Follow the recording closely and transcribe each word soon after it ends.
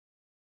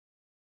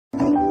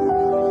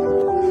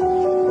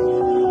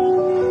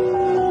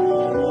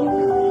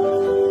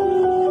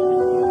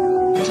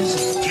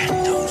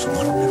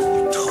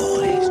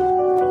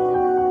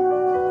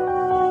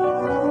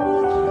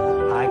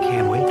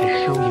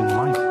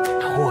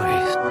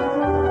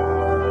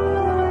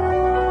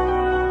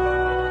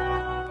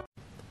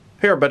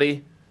Hey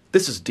everybody,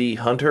 this is D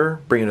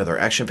Hunter, bringing another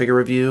action figure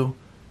review.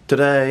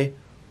 Today,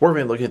 we're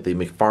going to be looking at the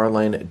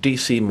McFarlane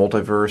DC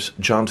Multiverse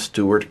John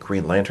Stewart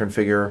Green Lantern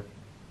figure.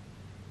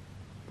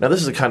 Now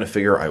this is the kind of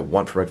figure I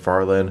want for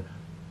McFarlane.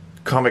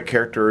 Comic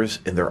characters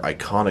in their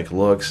iconic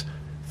looks.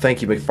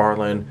 Thank you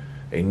McFarlane,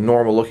 a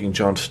normal looking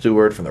John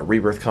Stewart from the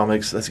Rebirth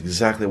comics. That's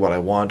exactly what I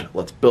want.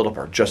 Let's build up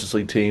our Justice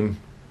League team.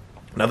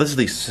 Now this is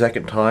the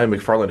second time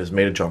McFarlane has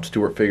made a John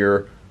Stewart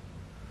figure.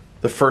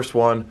 The first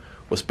one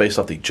was based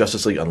off the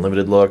Justice League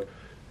Unlimited look,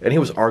 and he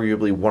was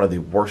arguably one of the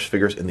worst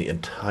figures in the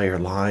entire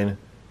line.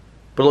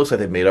 But it looks like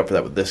they made up for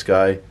that with this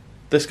guy.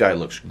 This guy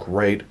looks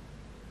great.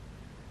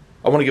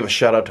 I want to give a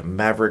shout out to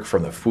Maverick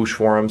from the Foosh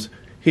forums.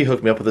 He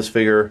hooked me up with this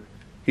figure.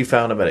 He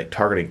found him at a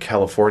Target in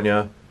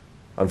California.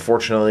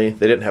 Unfortunately,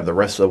 they didn't have the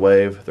rest of the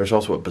wave. There's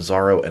also a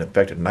Bizarro and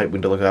Infected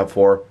Nightwing to look out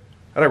for,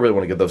 and I really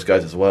want to get those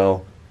guys as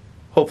well.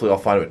 Hopefully I'll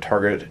find them at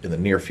Target in the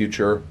near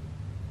future.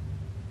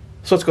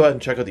 So let's go ahead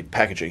and check out the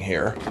packaging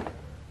here.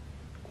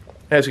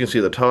 As you can see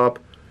at the top,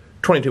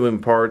 22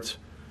 moving parts,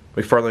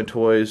 McFarlane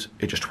Toys,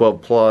 ages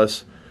 12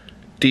 plus,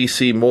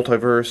 DC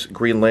Multiverse,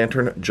 Green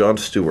Lantern, John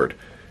Stewart.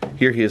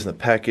 Here he is in the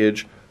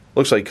package.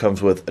 Looks like he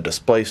comes with a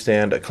display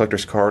stand, a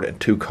collector's card, and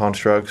two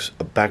constructs,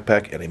 a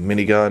backpack, and a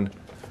minigun.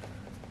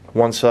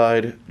 One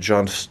side,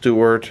 John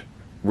Stewart,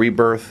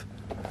 Rebirth.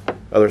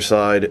 Other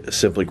side,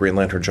 simply Green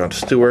Lantern, John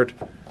Stewart.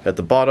 At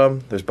the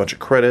bottom, there's a bunch of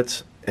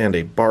credits and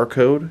a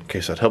barcode, in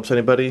case that helps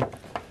anybody.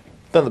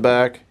 Then the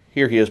back,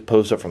 here he is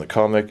posed up from the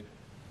comic.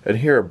 And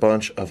here are a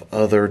bunch of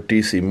other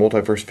DC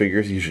Multiverse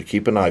figures you should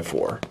keep an eye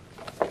for.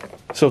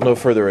 So with no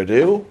further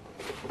ado,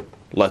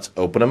 let's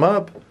open him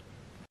up.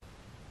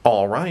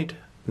 Alright,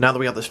 now that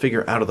we got this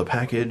figure out of the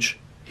package,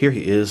 here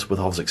he is with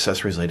all his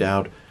accessories laid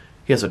out.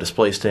 He has a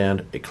display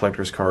stand, a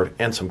collector's card,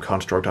 and some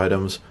construct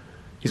items.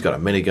 He's got a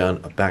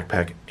minigun, a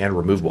backpack, and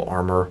removable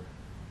armor.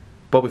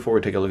 But before we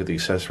take a look at the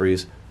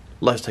accessories,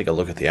 let's take a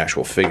look at the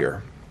actual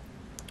figure.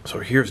 So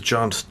here's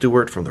John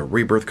Stewart from the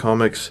Rebirth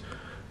comics.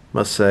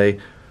 Must say,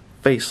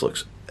 face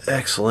looks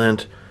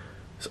excellent.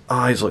 His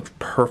eyes look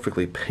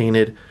perfectly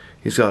painted.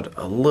 He's got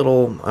a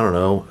little, I don't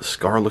know,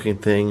 scar looking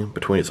thing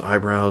between his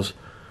eyebrows.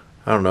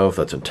 I don't know if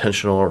that's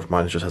intentional or if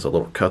mine just has a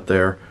little cut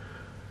there.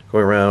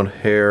 Going around,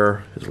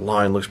 hair, his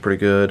line looks pretty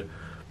good.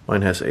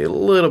 Mine has a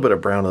little bit of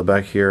brown in the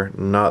back here,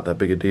 not that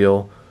big a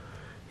deal.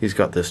 He's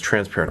got this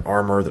transparent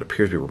armor that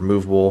appears to be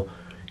removable.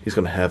 He's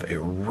going to have a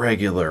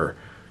regular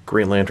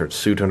Green Lantern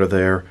suit under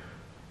there.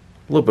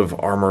 A little bit of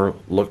armor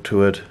look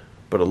to it,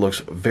 but it looks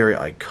very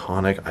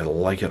iconic. I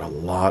like it a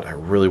lot. I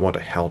really want a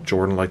Hal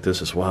Jordan like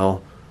this as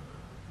well.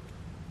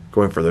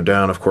 Going further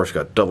down, of course,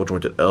 got double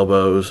jointed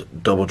elbows,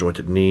 double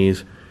jointed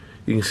knees.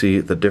 You can see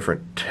the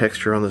different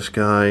texture on this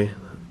guy,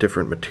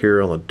 different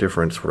material and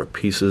different sort of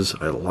pieces.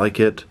 I like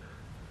it.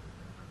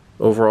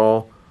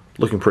 Overall,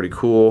 looking pretty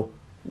cool.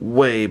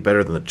 Way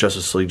better than the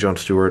Justice League John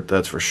Stewart,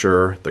 that's for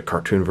sure, the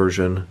cartoon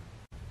version.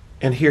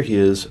 And here he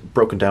is,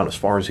 broken down as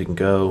far as he can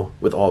go,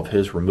 with all of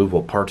his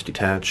removable parts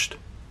detached.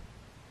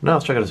 Now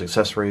let's check out his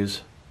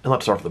accessories, and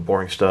let's start with the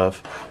boring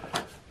stuff.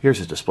 Here's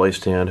his display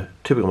stand,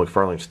 typical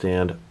McFarlane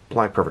stand,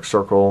 black perfect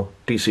circle,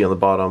 DC on the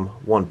bottom,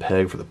 one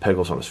peg for the peg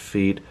holes on his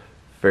feet,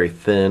 very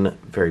thin,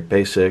 very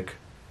basic.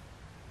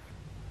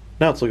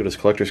 Now let's look at his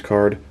collector's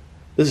card.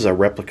 This is a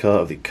replica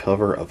of the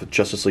cover of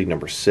Justice League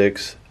number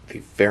 6, the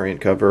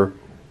variant cover.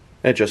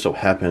 And it just so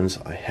happens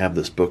I have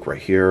this book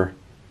right here.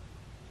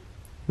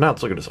 Now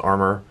let's look at his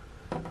armor.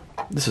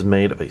 This is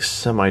made of a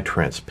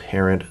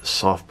semi-transparent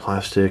soft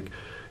plastic.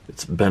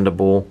 It's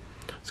bendable.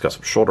 It's got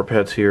some shoulder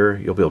pads here.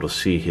 You'll be able to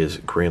see his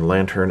Green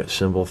Lantern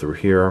symbol through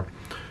here.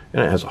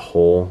 And it has a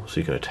hole so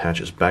you can attach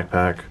his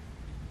backpack.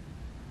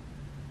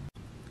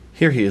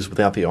 Here he is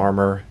without the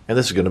armor, and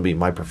this is going to be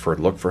my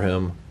preferred look for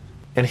him.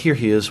 And here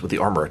he is with the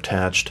armor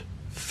attached.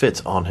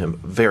 Fits on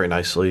him very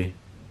nicely.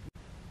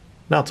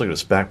 Now let's look at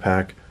his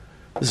backpack.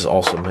 This is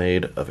also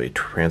made of a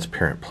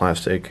transparent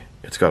plastic.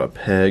 It's got a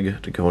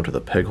peg to go into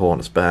the peg hole on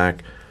his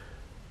back.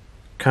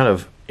 Kind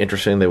of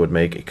interesting they would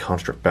make a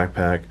construct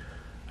backpack.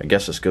 I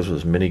guess this goes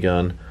with his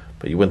minigun,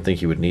 but you wouldn't think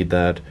he would need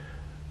that.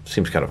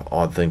 Seems kind of an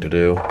odd thing to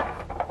do.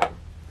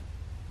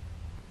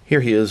 Here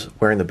he is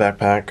wearing the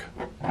backpack.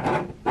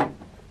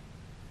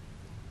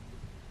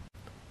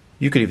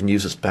 You could even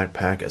use this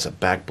backpack as a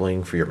back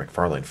bling for your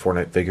McFarlane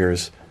Fortnite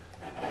figures.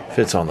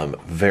 Fits on them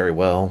very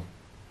well.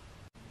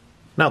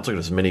 Now let's look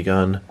at his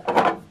minigun.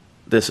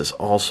 This is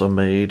also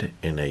made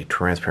in a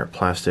transparent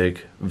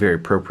plastic, very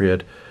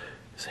appropriate.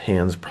 His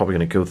hand's probably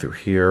going to go through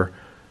here.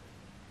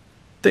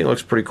 Thing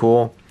looks pretty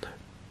cool.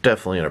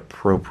 Definitely an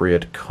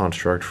appropriate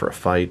construct for a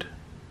fight.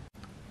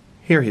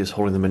 Here he is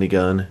holding the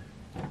minigun.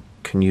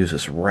 Can use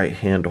his right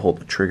hand to hold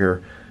the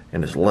trigger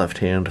and his left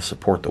hand to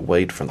support the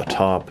weight from the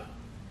top.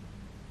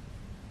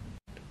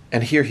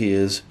 And here he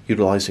is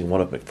utilizing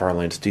one of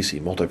McFarlane's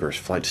DC Multiverse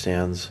flight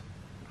stands.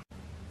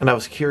 And I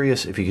was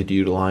curious if he could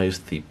utilize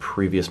the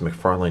previous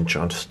McFarlane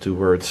John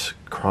Stewart's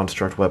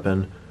construct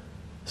weapon.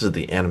 This is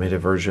the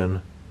animated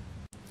version.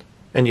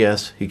 And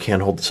yes, he can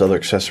hold this other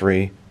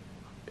accessory.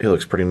 It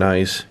looks pretty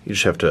nice. You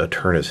just have to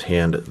turn his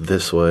hand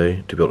this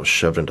way to be able to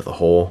shove it into the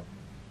hole.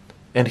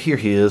 And here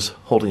he is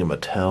holding a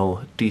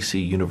Mattel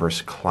DC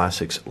Universe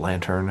Classics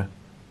lantern.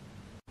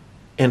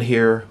 And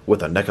here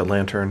with a NECA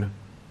lantern.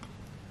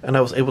 And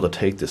I was able to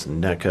take this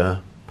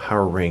NECA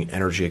Power Ring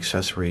energy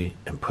accessory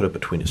and put it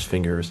between his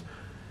fingers.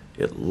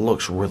 It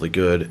looks really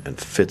good and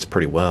fits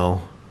pretty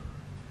well.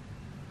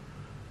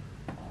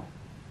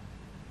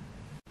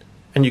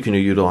 And you can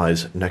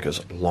utilize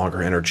NECA's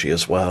longer energy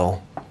as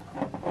well.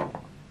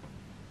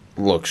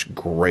 Looks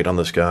great on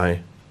this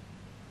guy.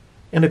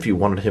 And if you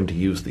wanted him to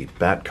use the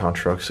bat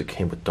constructs that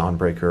came with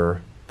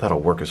Dawnbreaker, that'll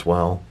work as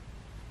well.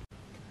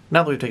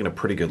 Now that we've taken a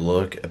pretty good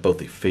look at both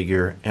the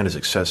figure and his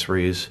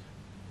accessories,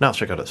 now let's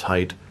check out his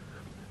height.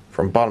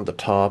 From bottom to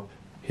top,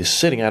 he's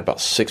sitting at about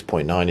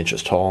 6.9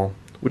 inches tall,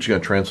 which is going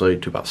to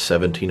translate to about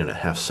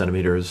 17.5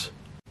 centimeters.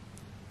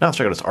 Now let's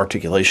check out his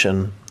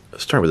articulation.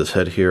 Starting with his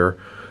head here,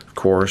 of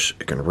course,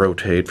 it can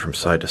rotate from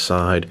side to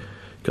side.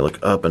 It can look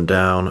up and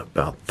down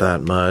about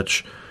that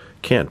much.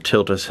 Can't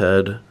tilt his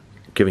head,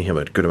 giving him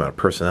a good amount of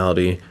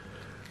personality.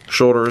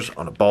 Shoulders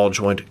on a ball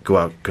joint go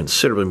out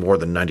considerably more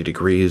than 90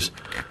 degrees,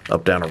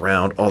 up, down,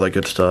 around, all that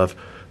good stuff.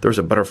 There's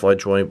a butterfly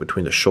joint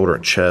between the shoulder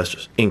and chest,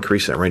 just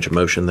increasing that range of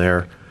motion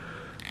there.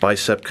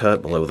 Bicep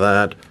cut below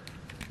that.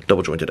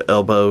 Double jointed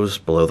elbows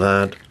below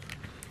that.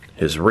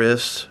 His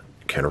wrists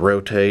can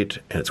rotate,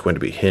 and it's going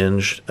to be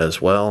hinged as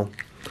well.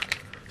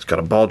 It's got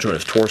a ball joint in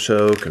his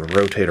torso, can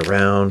rotate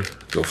around,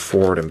 go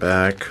forward and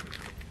back.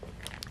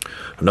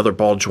 Another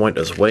ball joint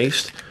at his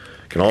waist.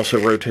 Can also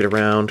rotate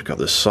around. Got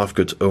this soft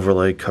goods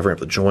overlay covering up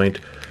the joint,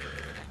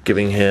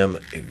 giving him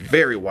a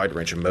very wide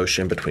range of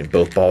motion between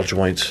both ball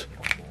joints.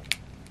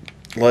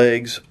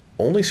 Legs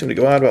only seem to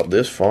go out about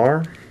this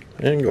far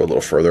and go a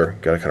little further.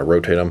 Got to kind of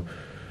rotate them.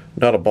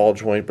 Not a ball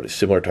joint, but a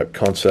similar type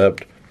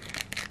concept.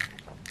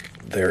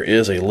 There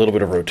is a little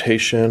bit of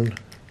rotation,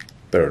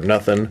 better than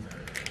nothing.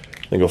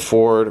 Then go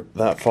forward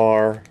that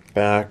far,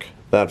 back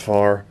that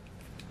far.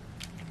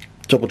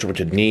 Double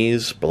jointed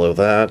knees below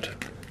that.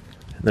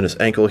 And then his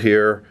ankle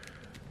here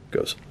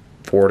goes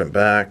forward and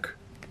back,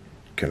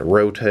 can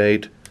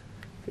rotate,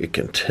 it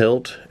can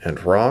tilt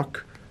and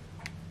rock,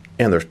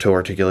 and there's toe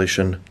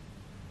articulation.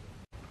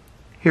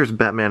 Here's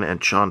Batman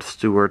and John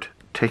Stewart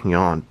taking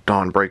on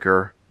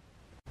Dawnbreaker.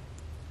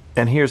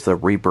 And here's the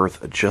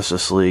Rebirth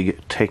Justice League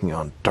taking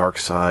on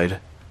Darkseid.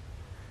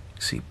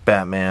 You see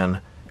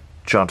Batman,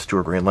 John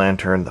Stewart, Green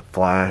Lantern, The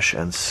Flash,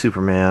 and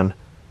Superman.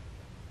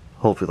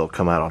 Hopefully they'll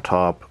come out on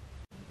top.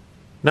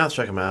 Now let's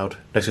check them out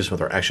next to some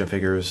other action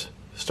figures,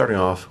 starting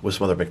off with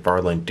some other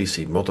McFarlane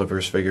DC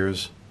Multiverse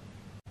figures.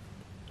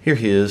 Here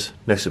he is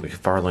next to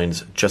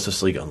McFarlane's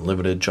Justice League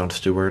Unlimited John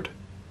Stewart.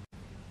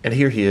 And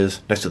here he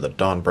is next to the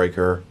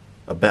Dawnbreaker,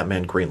 a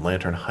Batman Green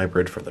Lantern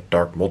hybrid from the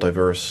Dark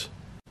Multiverse.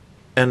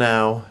 And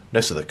now,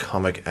 next to the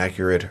comic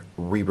accurate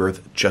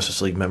Rebirth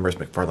Justice League members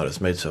McFarlane has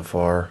made so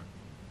far.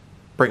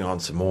 Bring on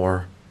some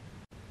more.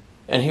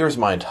 And here's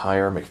my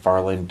entire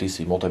McFarlane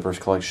DC Multiverse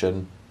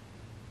collection,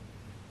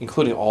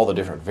 including all the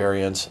different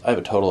variants. I have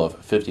a total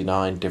of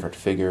 59 different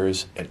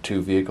figures and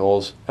 2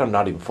 vehicles, and I'm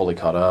not even fully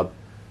caught up.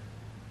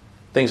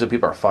 Things that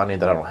people are finding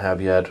that I don't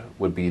have yet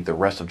would be the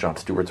rest of John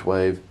Stewart's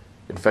wave,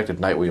 Infected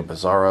Nightwing and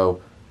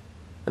Bizarro,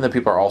 and then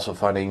people are also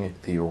finding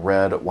the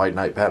Red White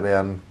Knight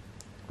Batman,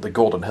 the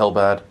Golden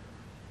Hellbat,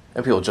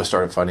 and people just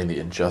started finding the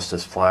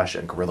Injustice Flash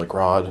and Gorilla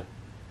Grodd.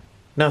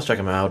 Now let's check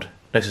them out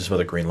next to some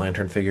other Green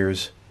Lantern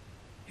figures.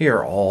 Here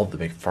are all the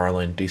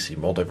McFarlane DC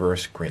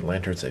Multiverse Green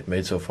Lanterns they've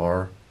made so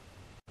far.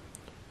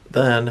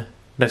 Then,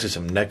 next to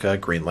some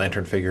NECA Green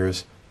Lantern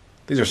figures.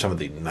 These are some of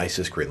the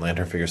nicest Green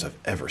Lantern figures I've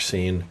ever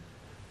seen.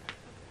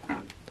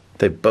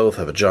 They both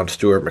have a John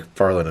Stewart,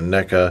 McFarlane, and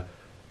NECA.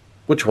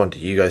 Which one do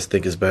you guys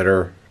think is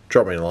better?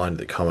 Drop me a line in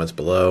the comments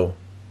below.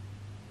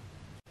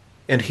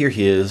 And here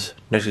he is,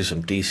 next to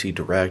some DC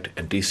Direct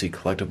and DC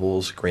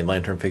Collectibles Green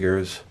Lantern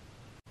figures.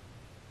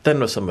 Then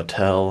with some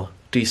Mattel,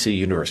 DC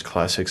Universe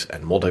Classics,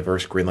 and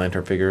Multiverse Green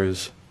Lantern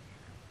figures.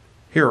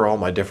 Here are all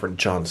my different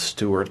John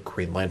Stewart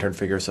Green Lantern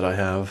figures that I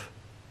have.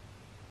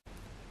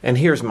 And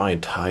here's my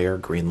entire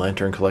Green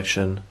Lantern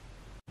collection.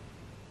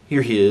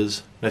 Here he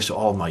is, next to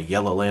all my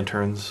yellow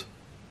lanterns.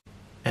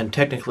 And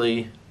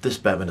technically, this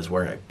Batman is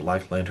wearing a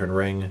Black Lantern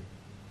ring.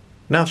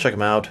 Now let's check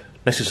him out,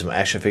 next to some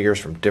action figures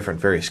from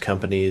different various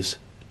companies,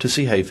 to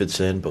see how he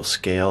fits in both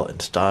scale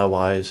and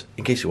style-wise,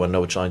 in case you want to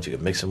know which lines you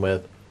can mix him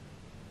with.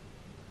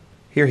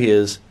 Here he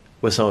is,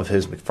 with some of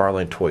his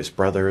McFarlane Toys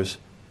brothers.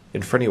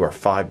 In front of you are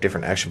 5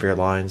 different action figure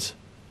lines,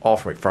 all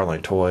from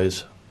McFarlane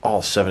Toys,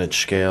 all 7-inch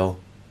scale.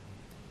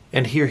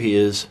 And here he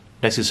is,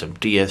 next to some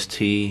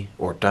DST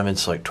or Diamond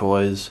Select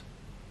toys.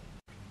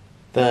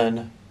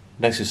 Then,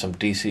 next to some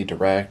DC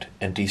Direct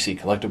and DC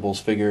Collectibles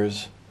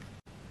figures.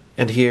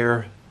 And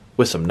here,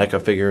 with some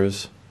NECA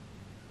figures.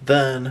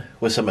 Then,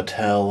 with some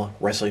Mattel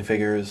wrestling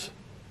figures.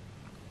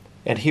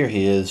 And here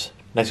he is,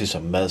 next to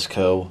some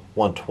Mezco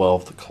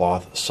 1/12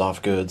 cloth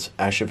soft goods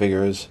action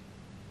figures.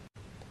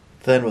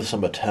 Then with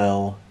some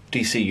Mattel,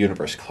 DC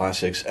Universe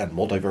Classics, and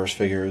Multiverse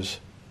figures.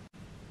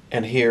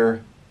 And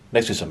here,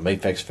 next to some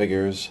Mafex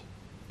figures.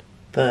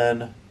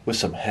 Then, with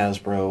some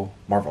Hasbro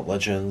Marvel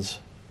Legends.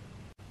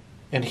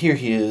 And here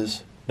he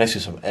is, next to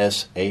some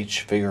SH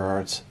Figure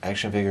Arts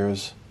action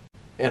figures.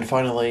 And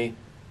finally,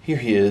 here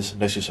he is,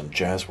 next to some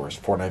Jazzwares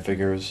Fortnite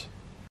figures.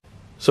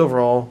 So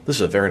overall, this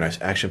is a very nice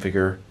action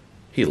figure.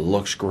 He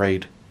looks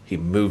great, he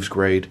moves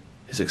great,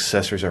 his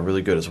accessories are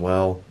really good as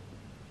well.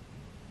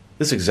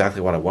 This is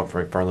exactly what I want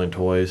from McFarlane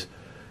Toys.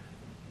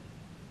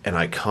 An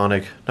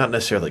iconic, not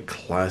necessarily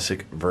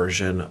classic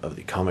version of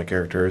the comic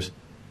characters.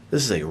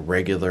 This is a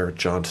regular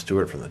John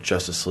Stewart from the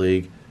Justice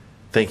League.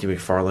 Thank you,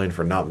 McFarlane,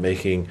 for not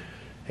making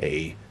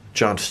a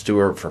John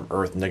Stewart from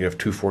Earth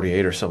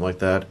 -248 or something like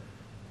that.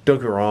 Don't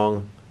get me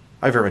wrong,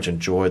 I very much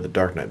enjoyed the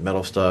Dark Knight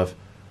Metal stuff,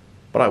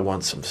 but I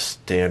want some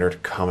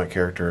standard comic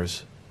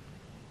characters.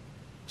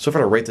 So if I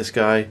were to rate this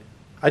guy,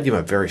 I'd give him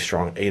a very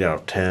strong 8 out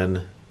of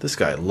 10. This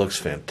guy looks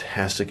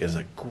fantastic and is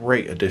a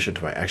great addition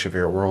to my action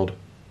figure world.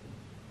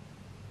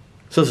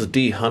 So this is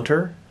D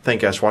Hunter.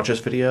 Thank you guys for watching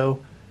this video.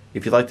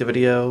 If you liked the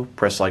video,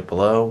 press like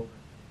below.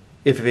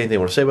 If you have anything you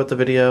want to say about the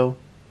video,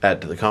 add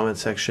it to the comment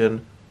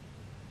section.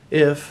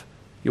 If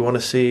you want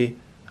to see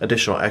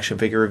additional action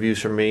figure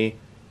reviews from me,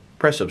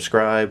 press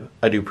subscribe.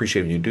 I do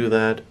appreciate when you do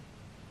that.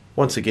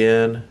 Once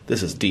again,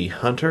 this is D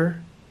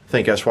Hunter.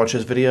 Thank you guys for watching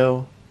this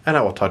video, and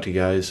I will talk to you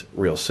guys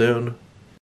real soon.